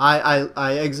building. I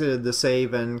exited the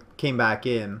save and came back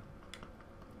in.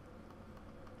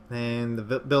 And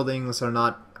the buildings are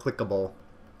not clickable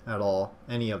at all.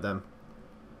 Any of them.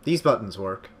 These buttons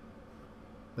work.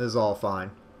 This is all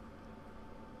fine.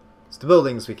 It's the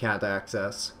buildings we can't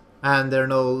access. And there are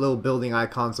no little building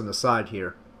icons on the side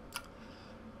here.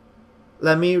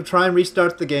 Let me try and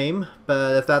restart the game,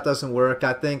 but if that doesn't work,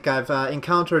 I think I've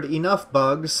encountered enough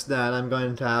bugs that I'm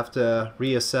going to have to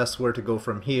reassess where to go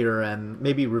from here and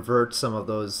maybe revert some of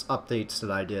those updates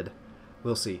that I did.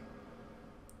 We'll see.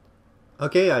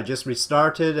 Okay, I just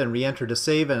restarted and re-entered the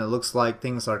save and it looks like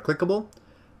things are clickable.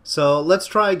 So let's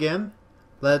try again.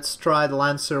 Let's try the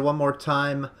Lancer one more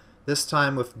time, this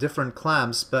time with different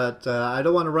clamps, but I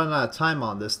don't want to run out of time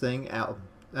on this thing.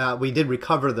 We did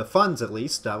recover the funds at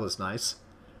least, that was nice.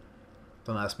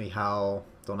 Don't ask me how,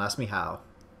 don't ask me how.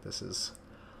 This is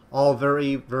all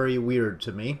very, very weird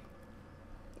to me.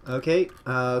 Okay,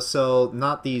 so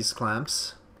not these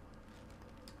clamps.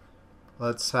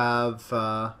 Let's have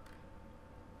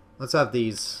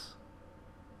these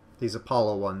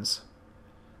Apollo ones.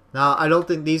 Now, I don't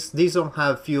think these don't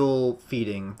have fuel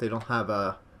feeding. They don't have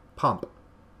a pump.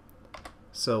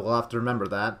 So we'll have to remember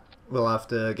that. We'll have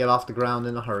to get off the ground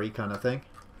in a hurry, kind of thing.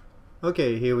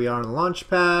 Okay, here we are on the launch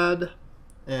pad.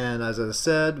 And as I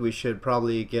said, we should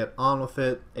probably get on with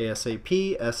it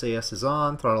ASAP. SAS is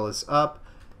on, throttle is up.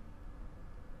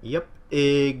 Yep,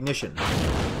 ignition.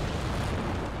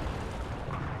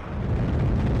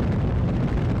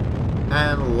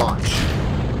 And launch.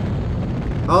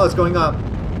 Oh, it's going up.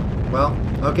 Well,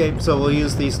 okay, so we'll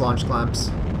use these launch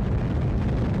clamps.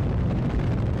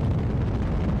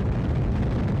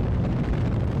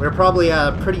 We're probably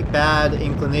at a pretty bad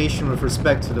inclination with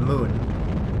respect to the moon.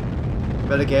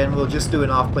 But again, we'll just do an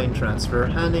off-plane transfer,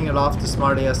 handing it off to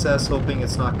SmartASS, hoping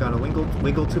it's not going to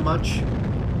wiggle too much.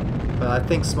 But I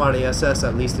think SmartASS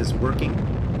at least is working.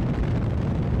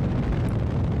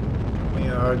 We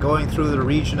are going through the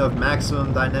region of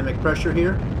maximum dynamic pressure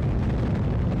here.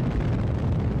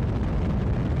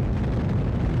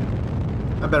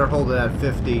 I better hold it at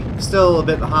 50. Still a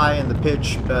bit high in the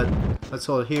pitch, but let's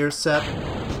hold it here. Set.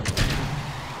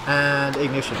 And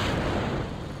ignition.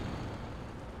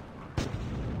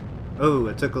 Oh,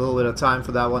 it took a little bit of time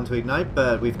for that one to ignite,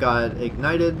 but we've got it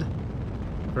ignited.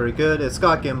 Very good. It's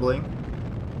got gimbling.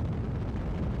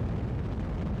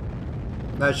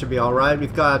 That should be alright.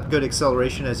 We've got good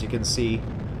acceleration, as you can see.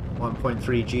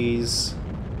 1.3 Gs.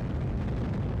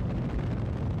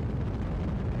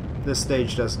 This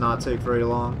stage does not take very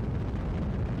long.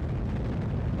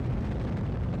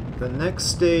 The next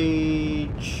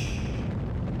stage...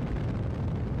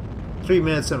 3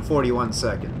 minutes and 41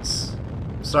 seconds.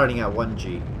 Starting at 1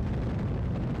 G.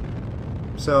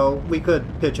 So we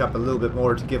could pitch up a little bit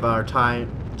more to give our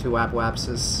time to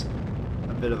apoapsis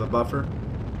a bit of a buffer.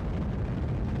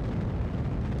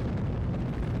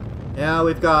 Yeah,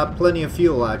 we've got plenty of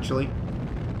fuel actually.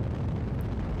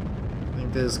 I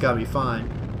think this has got to be fine.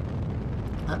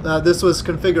 This was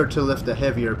configured to lift a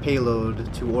heavier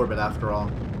payload to orbit after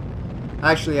all.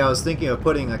 Actually, I was thinking of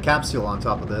putting a capsule on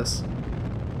top of this.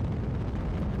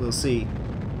 We'll see.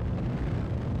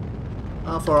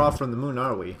 How far off from the moon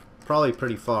are we? Probably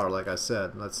pretty far, like I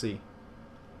said. Let's see.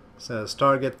 Says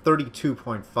target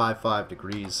 32.55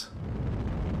 degrees.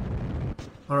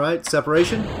 Alright,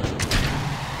 separation.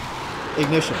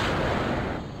 Ignition.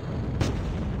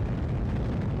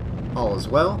 All is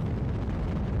well.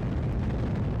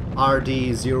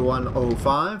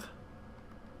 RD0105.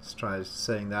 Let's try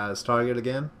setting that as target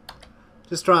again.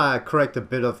 Just try to correct a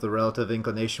bit of the relative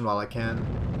inclination while I can.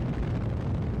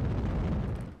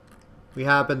 We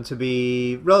happen to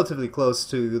be relatively close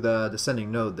to the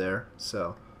descending node there,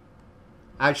 so...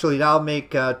 Actually, that'll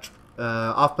make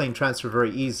off-plane transfer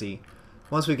very easy.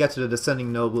 Once we get to the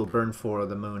descending node, we'll burn for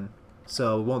the moon,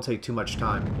 so it won't take too much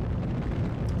time.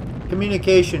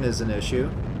 Communication is an issue.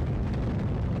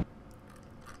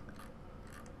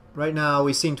 Right now,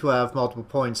 we seem to have multiple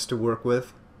points to work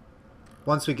with.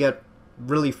 Once we get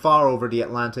really far over the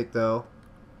Atlantic, though,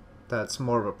 that's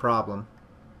more of a problem.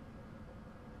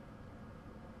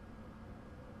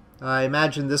 I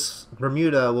imagine this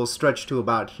Bermuda will stretch to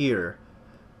about here,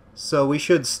 so we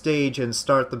should stage and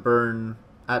start the burn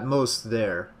at most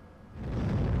there.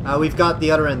 We've got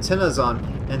the other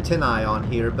antennae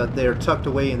on here, but they're tucked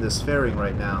away in this fairing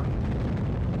right now.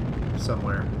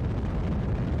 Somewhere.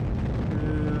 I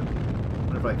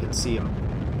wonder if I can see them.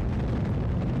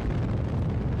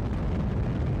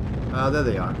 There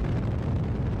they are.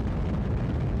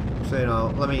 So, you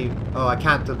know, let me... Oh, I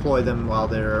can't deploy them while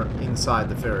they're inside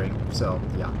the fairing, so,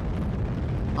 yeah.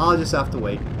 I'll just have to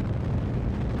wait.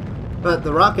 But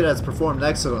the rocket has performed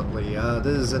excellently.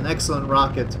 This is an excellent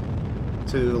rocket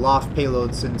to loft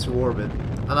payloads into orbit.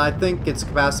 And I think its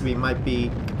capacity might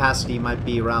be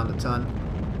around a ton.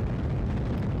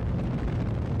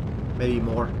 Maybe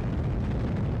more.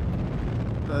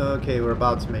 Okay, we're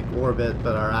about to make orbit,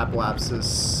 but our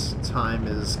apoapsis time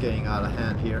is getting out of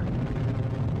hand here.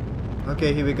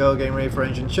 Okay, here we go, getting ready for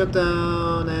engine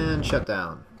shutdown, and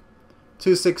shutdown.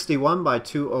 261 by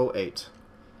 208.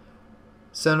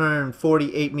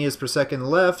 748 meters per second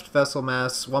left, vessel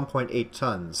mass 1.8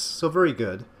 tons, so very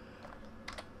good.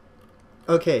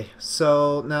 Okay,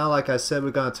 so now, like I said,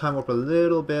 we're going to time warp a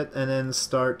little bit and then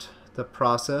start the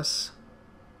process.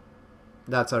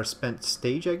 That's our spent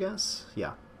stage, I guess?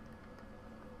 Yeah.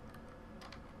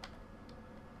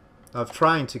 Of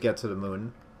trying to get to the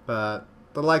moon, but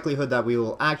the likelihood that we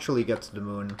will actually get to the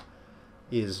moon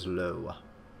is low.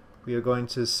 We are going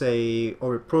to say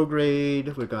orbit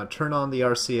prograde, we're going to turn on the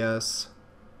RCS.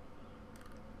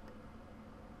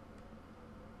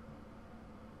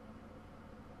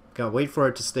 Gonna wait for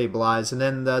it to stabilize, and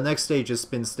then the next stage is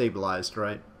spin stabilized,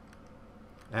 right?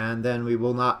 And then we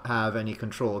will not have any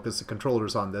control because the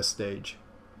controller's on this stage.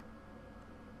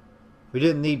 We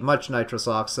didn't need much nitrous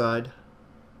oxide.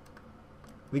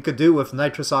 We could do with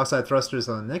nitrous oxide thrusters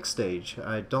on the next stage.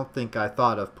 I don't think I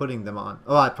thought of putting them on.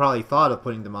 Oh, I probably thought of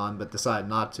putting them on, but decided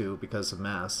not to because of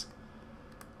mass.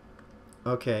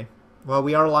 Okay. Well,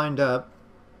 we are lined up.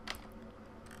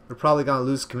 We're probably going to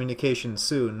lose communication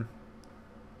soon.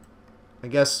 I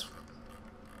guess...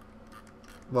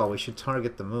 Well, we should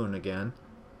target the moon again.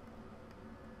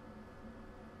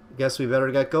 I guess we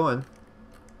better get going.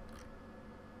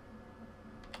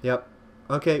 Yep.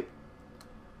 Okay.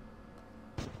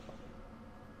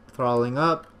 Throttling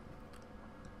up.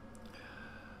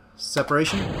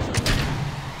 Separation.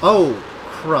 Oh,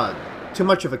 crud. Too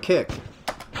much of a kick.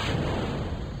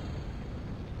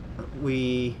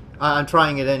 I'm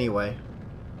trying it anyway.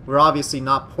 We're obviously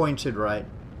not pointed right.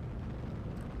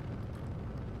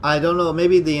 I don't know,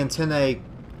 maybe the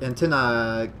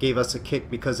antenna gave us a kick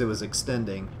because it was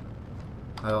extending.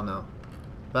 I don't know.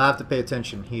 But I have to pay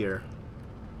attention here.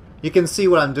 You can see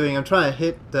what I'm doing. I'm trying to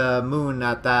hit the moon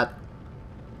at that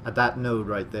node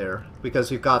right there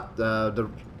because we've got the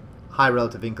high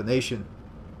relative inclination.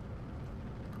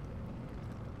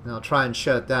 And I'll try and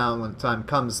shut it down when the time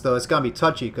comes, though it's gonna be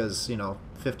touchy because, you know,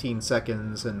 15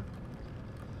 seconds and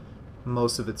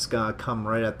most of it's gonna come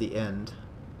right at the end.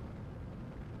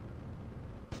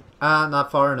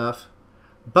 Not far enough.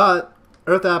 But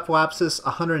Earth apoapsis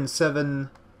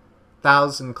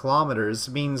 107,000 kilometers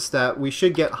means that we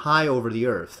should get high over the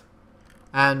Earth.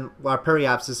 And our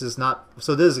periapsis is not...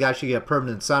 So this is actually a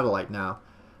permanent satellite now.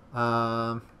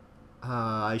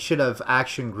 I should have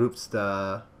action grouped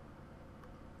the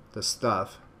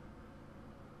stuff.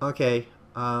 Okay.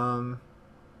 Well,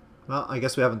 I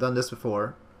guess we haven't done this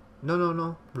before.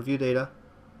 No. Review data.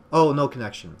 Oh, no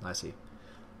connection. I see.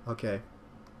 Okay.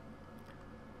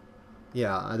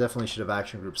 Yeah, I definitely should have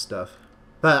action group stuff.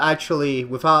 But actually,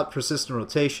 without persistent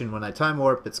rotation, when I time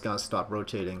warp, it's gonna stop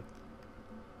rotating.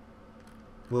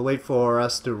 We'll wait for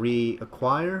us to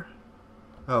reacquire.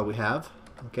 Oh, we have?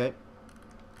 Okay.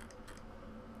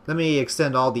 Let me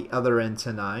extend all the other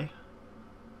antennae.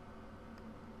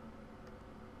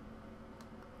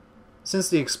 Since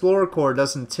the Explorer core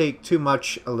doesn't take too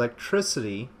much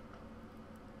electricity,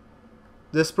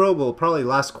 this probe will probably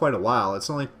last quite a while. It's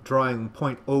only drawing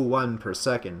 0.01 per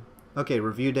second. Okay,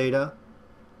 review data.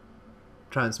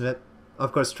 Transmit.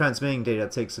 Of course, transmitting data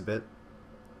takes a bit.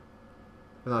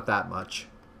 But not that much.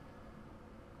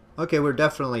 Okay, we're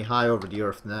definitely high over the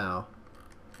Earth now.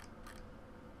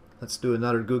 Let's do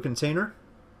another goo container.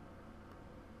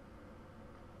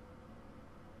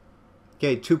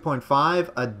 Okay,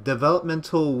 2.5. A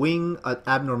developmental wing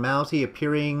abnormality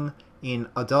appearing in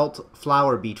adult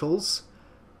flower beetles.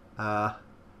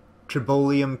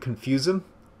 Tribolium confusum,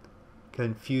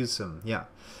 yeah.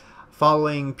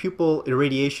 Following pupil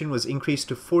irradiation was increased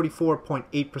to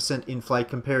 44.8% in flight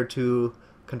compared to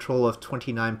control of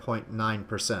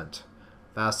 29.9%.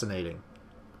 Fascinating.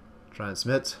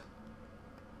 Transmit.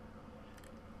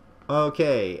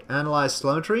 Okay, analyze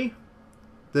telemetry.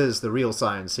 This is the real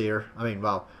science here. I mean,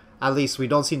 well, at least we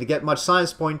don't seem to get much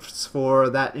science points for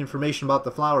that information about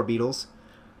the flower beetles.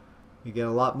 You get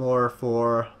a lot more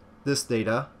for this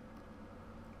data.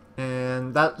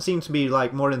 And that seems to be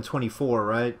like more than 24,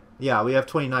 right? Yeah, we have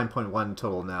 29.1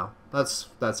 total now.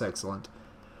 That's excellent.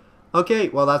 Okay,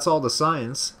 well that's all the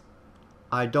science.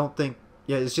 I don't think...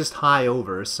 Yeah, it's just high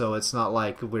over, so it's not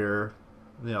like we're,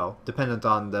 you know, dependent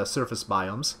on the surface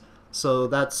biomes. So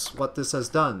that's what this has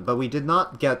done. But we did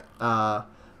not get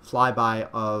flyby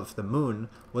of the moon.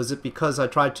 Was it because I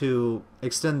tried to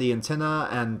extend the antenna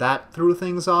and that threw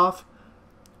things off?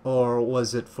 Or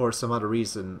was it for some other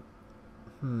reason?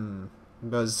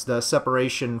 Was the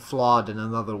separation flawed in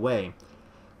another way?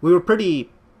 We were pretty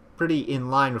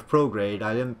in line with prograde.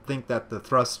 I didn't think that the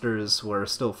thrusters were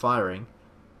still firing.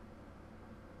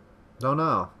 Don't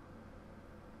know.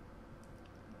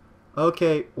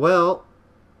 Okay, well,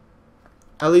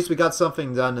 at least we got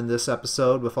something done in this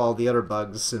episode with all the other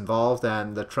bugs involved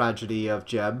and the tragedy of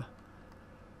Jeb.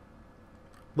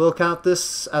 We'll count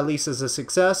this at least as a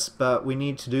success, but we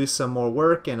need to do some more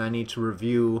work, and I need to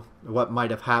review what might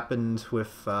have happened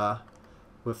with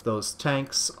those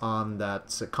tanks on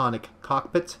that conic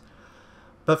cockpit.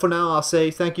 But for now, I'll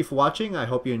say thank you for watching. I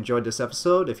hope you enjoyed this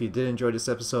episode. If you did enjoy this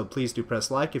episode, please do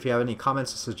press like. If you have any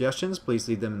comments or suggestions, please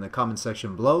leave them in the comment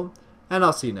section below, and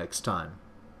I'll see you next time.